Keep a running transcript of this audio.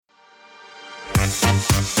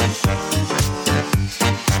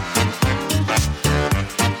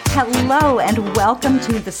Hello, and welcome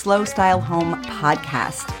to the Slow Style Home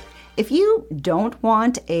podcast. If you don't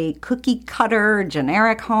want a cookie cutter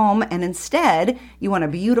generic home and instead you want a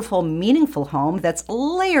beautiful, meaningful home that's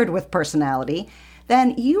layered with personality,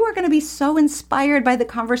 then you are going to be so inspired by the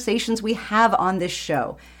conversations we have on this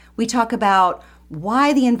show. We talk about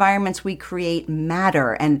why the environments we create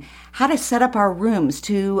matter and how to set up our rooms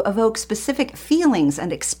to evoke specific feelings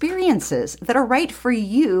and experiences that are right for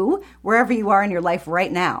you wherever you are in your life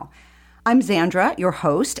right now. I'm Zandra, your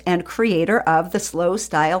host and creator of the Slow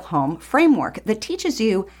Style Home framework that teaches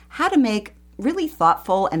you how to make really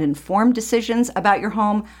thoughtful and informed decisions about your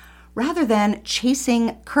home rather than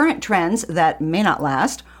chasing current trends that may not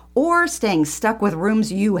last or staying stuck with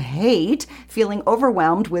rooms you hate, feeling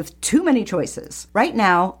overwhelmed with too many choices. Right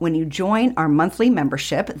now, when you join our monthly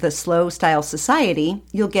membership, the Slow Style Society,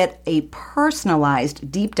 you'll get a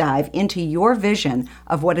personalized deep dive into your vision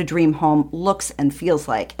of what a dream home looks and feels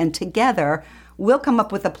like. And together, we'll come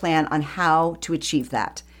up with a plan on how to achieve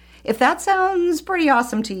that. If that sounds pretty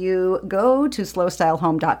awesome to you, go to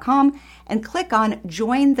slowstylehome.com and click on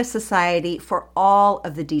Join the Society for all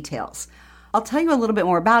of the details. I'll tell you a little bit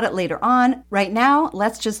more about it later on. Right now,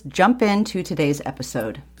 let's just jump into today's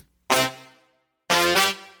episode.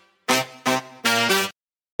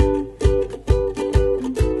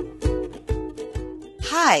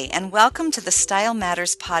 Hi, and welcome to the Style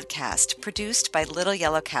Matters podcast, produced by Little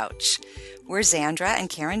Yellow Couch. We're Zandra and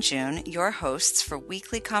Karen June, your hosts for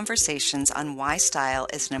weekly conversations on why style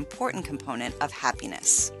is an important component of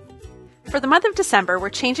happiness. For the month of December,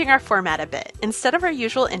 we're changing our format a bit. Instead of our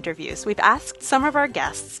usual interviews, we've asked some of our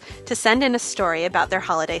guests to send in a story about their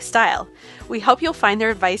holiday style. We hope you'll find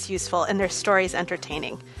their advice useful and their stories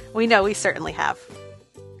entertaining. We know we certainly have.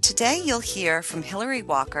 Today, you'll hear from Hillary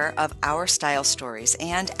Walker of Our Style Stories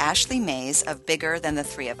and Ashley Mays of Bigger Than the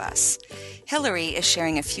Three of Us. Hillary is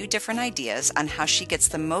sharing a few different ideas on how she gets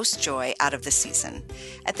the most joy out of the season.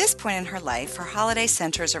 At this point in her life, her holiday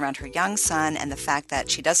centers around her young son and the fact that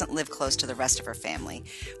she doesn't live close to the rest of her family,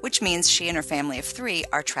 which means she and her family of three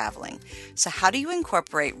are traveling. So how do you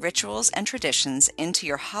incorporate rituals and traditions into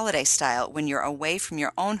your holiday style when you're away from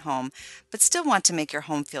your own home, but still want to make your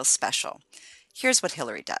home feel special? Here's what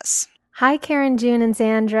Hillary does. Hi, Karen, June, and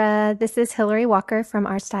Zandra. This is Hillary Walker from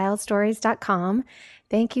OurStyleStories.com.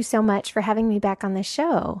 Thank you so much for having me back on the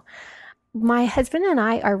show. My husband and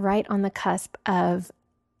I are right on the cusp of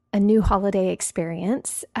a new holiday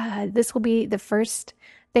experience. This will be the first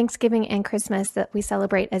Thanksgiving and Christmas that we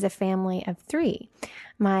celebrate as a family of three.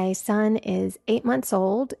 My son is 8 months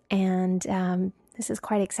old, and this is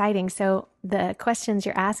quite exciting. So the questions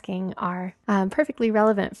you're asking are perfectly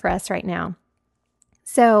relevant for us right now.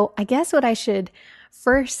 So I guess what I should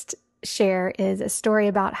first share is a story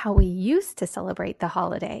about how we used to celebrate the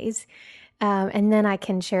holidays. And then I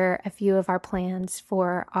can share a few of our plans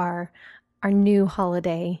for our new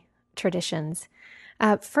holiday traditions.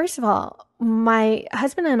 First of all, my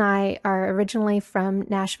husband and I are originally from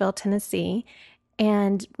Nashville, Tennessee,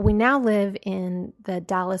 and we now live in the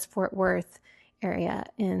Dallas-Fort Worth area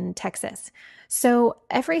in Texas. So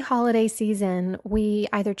every holiday season, we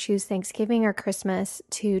either choose Thanksgiving or Christmas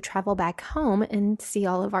to travel back home and see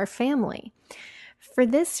all of our family. For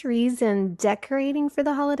this reason, decorating for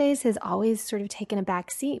the holidays has always sort of taken a back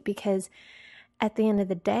seat because at the end of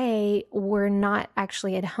the day, we're not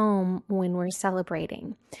actually at home when we're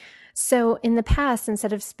celebrating. So in the past,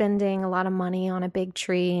 instead of spending a lot of money on a big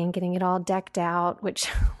tree and getting it all decked out, which,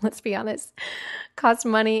 let's be honest, costs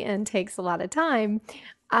money and takes a lot of time,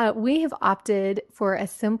 we have opted for a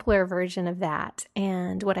simpler version of that.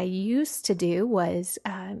 And what I used to do was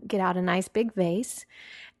get out a nice big vase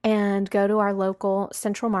and go to our local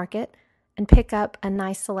Central Market and pick up a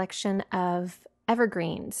nice selection of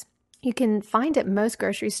evergreens. You can find at most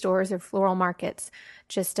grocery stores or floral markets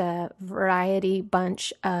just a variety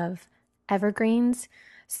bunch of evergreens.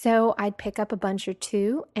 So I'd pick up a bunch or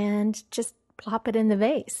two and just plop it in the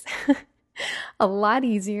vase. A lot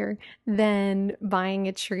easier than buying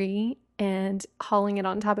a tree and hauling it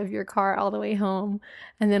on top of your car all the way home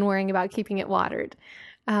and then worrying about keeping it watered.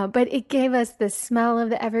 But it gave us the smell of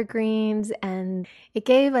the evergreens, and it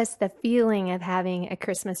gave us the feeling of having a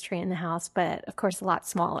Christmas tree in the house, but of course a lot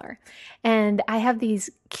smaller. And I have these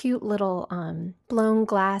cute little blown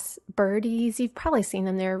glass birdies. You've probably seen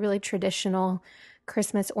them. They're a really traditional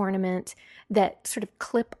Christmas ornament that sort of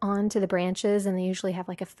clip onto the branches, and they usually have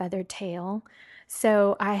like a feathered tail.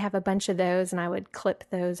 So I have a bunch of those, and I would clip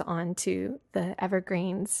those onto the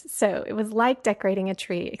evergreens. So it was like decorating a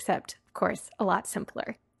tree, except, of course, a lot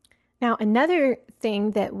simpler. Now, another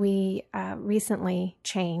thing that we recently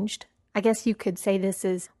changed, I guess you could say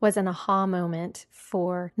was an aha moment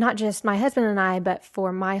for not just my husband and I, but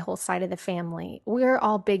for my whole side of the family. We're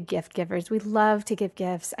all big gift givers. We love to give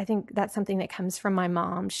gifts. I think that's something that comes from my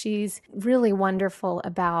mom. She's really wonderful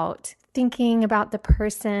about thinking about the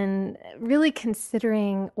person, really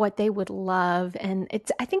considering what they would love. And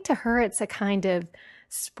I think to her, it's a kind of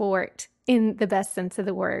sport in the best sense of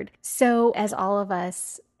the word. So as all of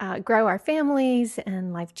us grow our families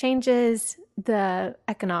and life changes, the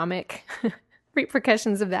economic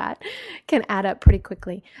repercussions of that can add up pretty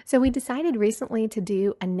quickly. So we decided recently to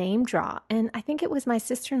do a name draw. And I think it was my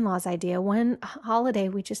sister-in-law's idea. One holiday,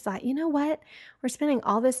 we just thought, you know what? We're spending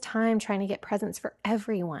all this time trying to get presents for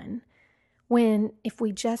everyone, when if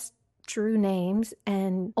we just drew names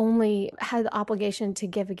and only had the obligation to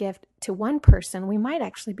give a gift to one person, we might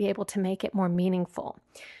actually be able to make it more meaningful.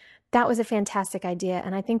 That was a fantastic idea,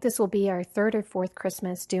 and I think this will be our third or fourth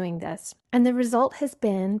Christmas doing this. And the result has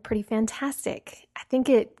been pretty fantastic. I think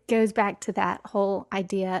it goes back to that whole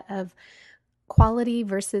idea of quality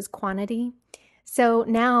versus quantity. So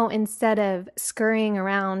now, instead of scurrying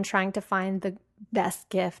around trying to find the best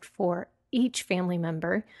gift for each family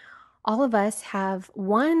member, all of us have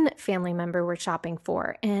one family member we're shopping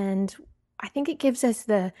for. And I think it gives us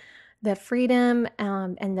the freedom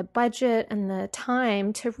and the budget and the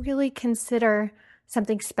time to really consider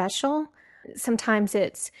something special. Sometimes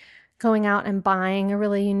it's going out and buying a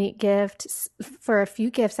really unique gift. For a few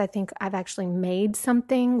gifts, I think I've actually made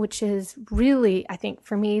something, which is really, I think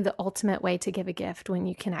for me, the ultimate way to give a gift, when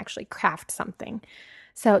you can actually craft something.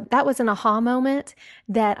 So that was an aha moment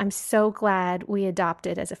that I'm so glad we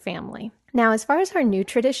adopted as a family. Now, as far as our new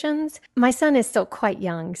traditions, my son is still quite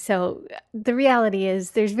young, so the reality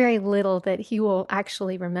is there's very little that he will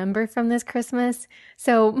actually remember from this Christmas.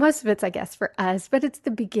 So most of it's, I guess, for us, but it's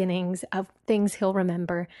the beginnings of things he'll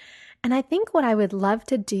remember. And I think what I would love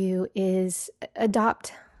to do is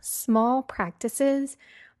adopt small practices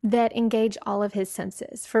that engage all of his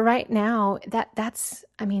senses. For right now, that's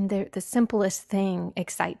the simplest thing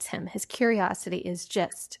excites him. His curiosity is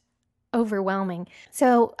just overwhelming.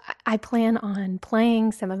 So I plan on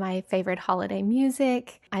playing some of my favorite holiday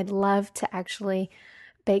music. I'd love to actually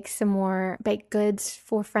bake some more baked goods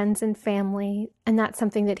for friends and family. And that's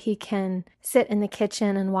something that he can sit in the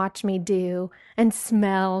kitchen and watch me do and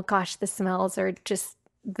smell. Gosh, the smells are just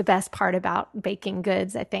the best part about baking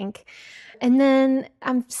goods, I think. And then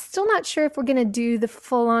I'm still not sure if we're going to do the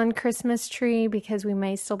full-on Christmas tree because we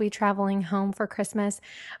may still be traveling home for Christmas.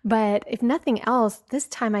 But if nothing else, this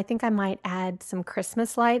time I think I might add some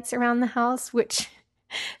Christmas lights around the house, which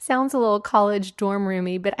sounds a little college dorm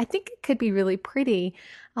roomy, but I think it could be really pretty.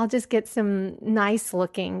 I'll just get some nice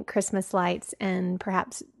looking Christmas lights and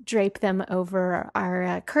perhaps drape them over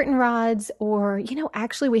our curtain rods, or,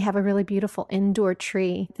 actually we have a really beautiful indoor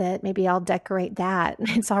tree that maybe I'll decorate that.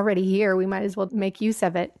 It's already here. We might as well make use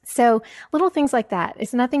of it. So little things like that.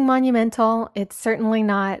 It's nothing monumental. It's certainly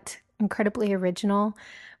not incredibly original,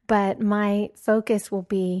 but my focus will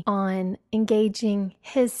be on engaging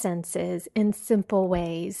his senses in simple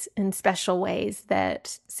ways, in special ways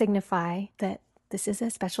that signify that this is a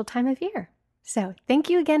special time of year. So thank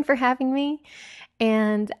you again for having me.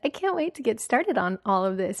 And I can't wait to get started on all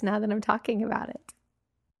of this now that I'm talking about it.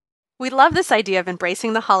 We love this idea of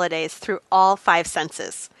embracing the holidays through all five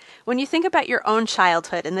senses. When you think about your own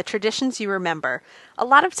childhood and the traditions you remember, a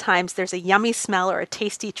lot of times there's a yummy smell or a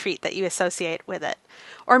tasty treat that you associate with it.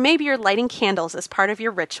 Or maybe you're lighting candles as part of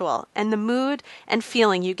your ritual, and the mood and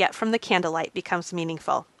feeling you get from the candlelight becomes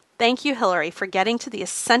meaningful. Thank you, Hillary, for getting to the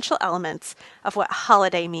essential elements of what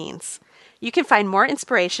holiday means. You can find more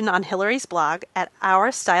inspiration on Hillary's blog at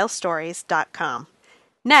OurStyleStories.com.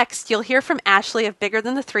 Next, you'll hear from Ashley of Bigger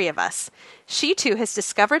Than the Three of Us. She, too, has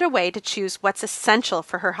discovered a way to choose what's essential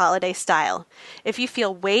for her holiday style. If you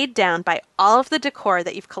feel weighed down by all of the decor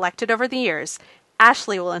that you've collected over the years,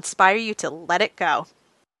 Ashley will inspire you to let it go.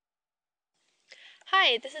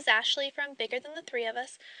 Hi, this is Ashley from Bigger Than the Three of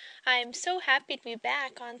Us. I'm so happy to be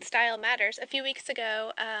back on Style Matters. A few weeks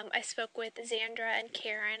ago, I spoke with Xandra and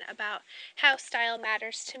Karen about how style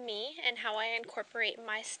matters to me and how I incorporate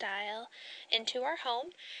my style into our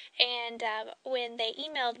home. And when they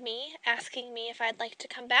emailed me asking me if I'd like to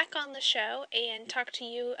come back on the show and talk to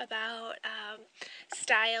you about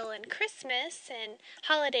style and Christmas and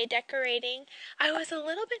holiday decorating, I was a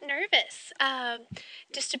little bit nervous.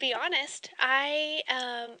 Just to be honest, I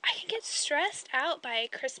I can get stressed out by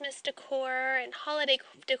Christmas decor and holiday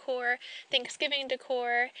decor, Thanksgiving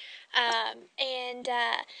decor,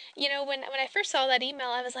 when I first saw that email,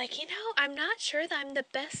 I was like, I'm not sure that I'm the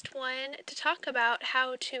best one to talk about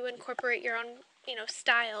how to incorporate your own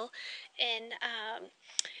style in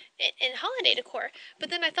holiday decor. But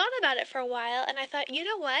then I thought about it for a while, and I thought, you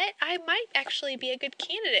know what? I might actually be a good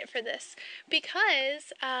candidate for this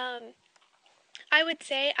because I would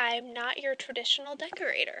say I'm not your traditional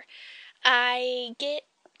decorator. I get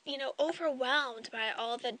overwhelmed by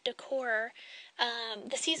all the decor,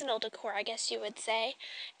 the seasonal decor, I guess you would say,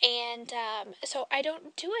 and so I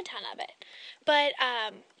don't do a ton of it. But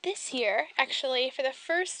this year, actually, for the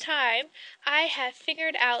first time, I have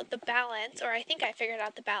figured out the balance, or I think I figured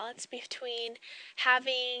out the balance between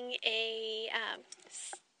having a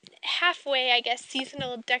halfway, I guess,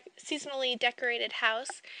 seasonally decorated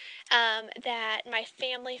house that my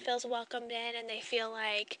family feels welcomed in and they feel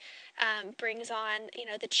like brings on,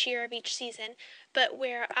 the cheer of each season, but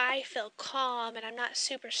where I feel calm and I'm not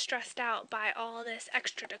super stressed out by all this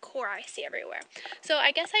extra decor I see everywhere. So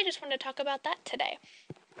I guess I just want to talk about that today.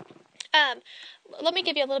 Let me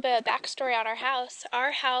give you a little bit of backstory on our house.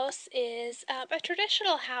 Our house is a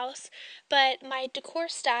traditional house, but my decor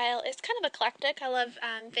style is kind of eclectic. I love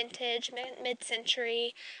vintage,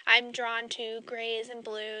 mid-century. I'm drawn to grays and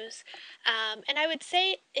blues. And I would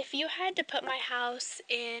say if you had to put my house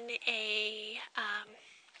in a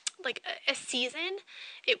season,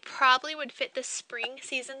 it probably would fit the spring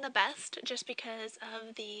season the best just because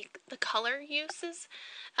of the color uses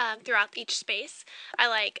throughout each space. I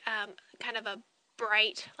like kind of a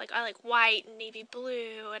bright, I like white and navy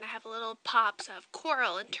blue, and I have little pops of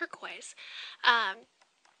coral and turquoise.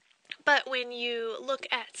 But when you look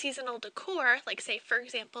at seasonal decor, like say for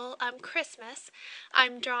example Christmas,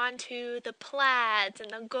 I'm drawn to the plaids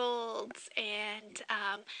and the golds and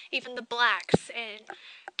even the blacks and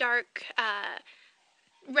dark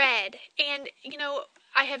red. And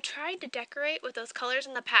I have tried to decorate with those colors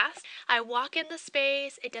in the past. I walk in the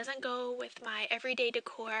space, it doesn't go with my everyday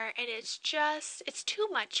decor, and it's too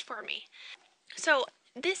much for me. So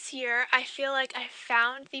this year, I feel like I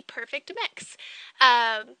found the perfect mix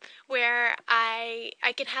where I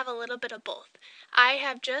can have a little bit of both. I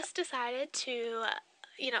have just decided to,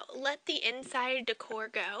 let the inside decor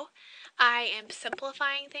go. I am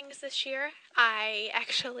simplifying things this year.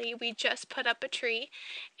 We just put up a tree,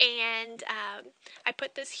 and I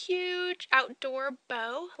put this huge outdoor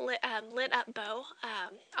bow, lit up bow,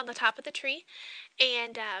 on the top of the tree,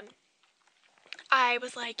 and I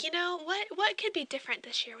was like, what could be different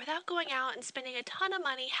this year without going out and spending a ton of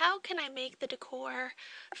money? How can I make the decor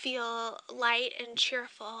feel light and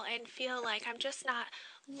cheerful and feel like I'm just not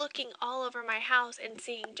looking all over my house and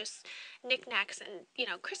seeing just knickknacks and,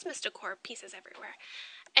 Christmas decor pieces everywhere?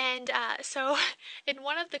 And so in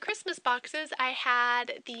one of the Christmas boxes, I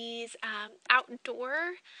had these outdoor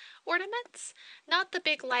ornaments, not the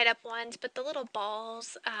big light up ones, but the little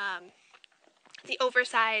balls, the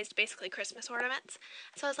oversized, basically, Christmas ornaments.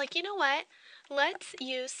 So I was like, you know what? Let's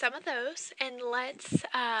use some of those and let's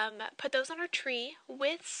put those on our tree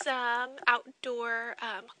with some outdoor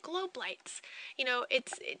globe lights.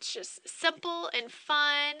 It's just simple and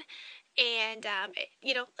fun, and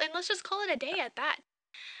and let's just call it a day at that.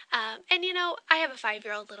 I have a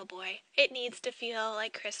 5-year-old little boy. It needs to feel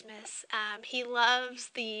like Christmas. He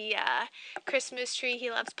loves the Christmas tree. He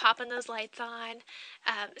loves popping those lights on.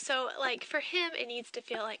 So for him, it needs to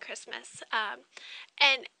feel like Christmas.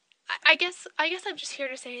 And I guess I'm just here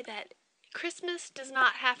to say that Christmas does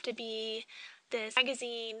not have to be this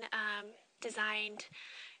magazine designed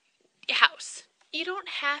house. You don't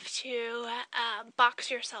have to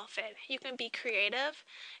box yourself in. You can be creative.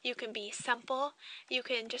 You can be simple. You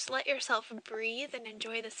can just let yourself breathe and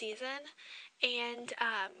enjoy the season. And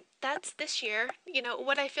that's this year.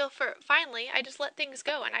 What I feel for, finally, I just let things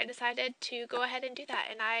go. And I decided to go ahead and do that.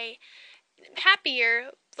 And I'm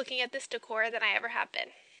happier looking at this decor than I ever have been.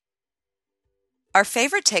 Our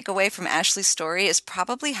favorite takeaway from Ashley's story is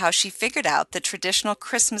probably how she figured out that traditional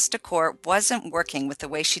Christmas decor wasn't working with the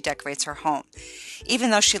way she decorates her home.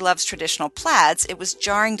 Even though she loves traditional plaids, it was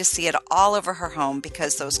jarring to see it all over her home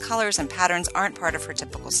because those colors and patterns aren't part of her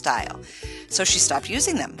typical style. So she stopped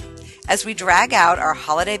using them. As we drag out our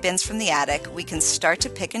holiday bins from the attic, we can start to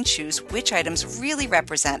pick and choose which items really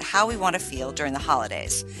represent how we want to feel during the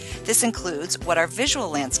holidays. This includes what our visual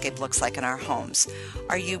landscape looks like in our homes.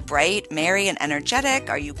 Are you bright, merry, and energetic?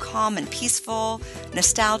 Are you calm and peaceful,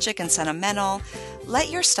 nostalgic and sentimental? Let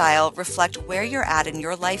your style reflect where you're at in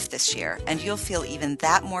your life this year, and you'll feel even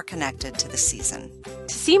that more connected to the season.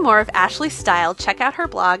 To see more of Ashley's style, check out her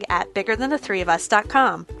blog at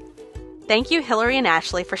biggerthanthethreeofus.com. Thank you, Hillary and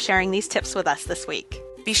Ashley, for sharing these tips with us this week.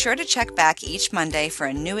 Be sure to check back each Monday for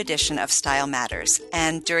a new edition of Style Matters.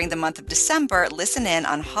 And during the month of December, listen in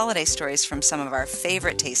on holiday stories from some of our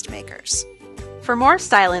favorite tastemakers. For more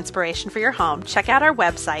style inspiration for your home, check out our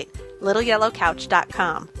website,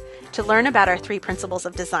 littleyellowcouch.com. To learn about our 3 principles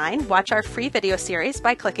of design, watch our free video series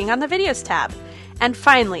by clicking on the Videos tab. And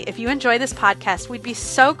finally, if you enjoy this podcast, we'd be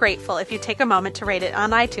so grateful if you take a moment to rate it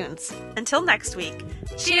on iTunes. Until next week,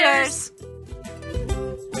 cheers!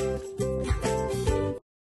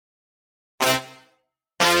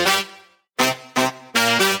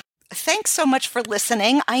 Thanks so much for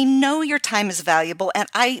listening. I know your time is valuable, and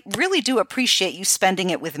I really do appreciate you spending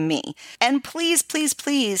it with me. And please, please,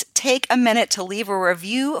 please take a minute to leave a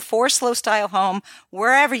review for Slow Style Home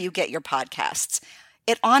wherever you get your podcasts.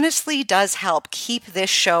 It honestly does help keep this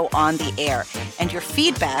show on the air, and your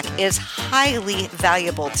feedback is highly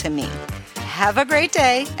valuable to me. Have a great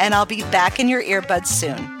day, and I'll be back in your earbuds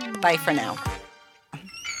soon. Bye for now.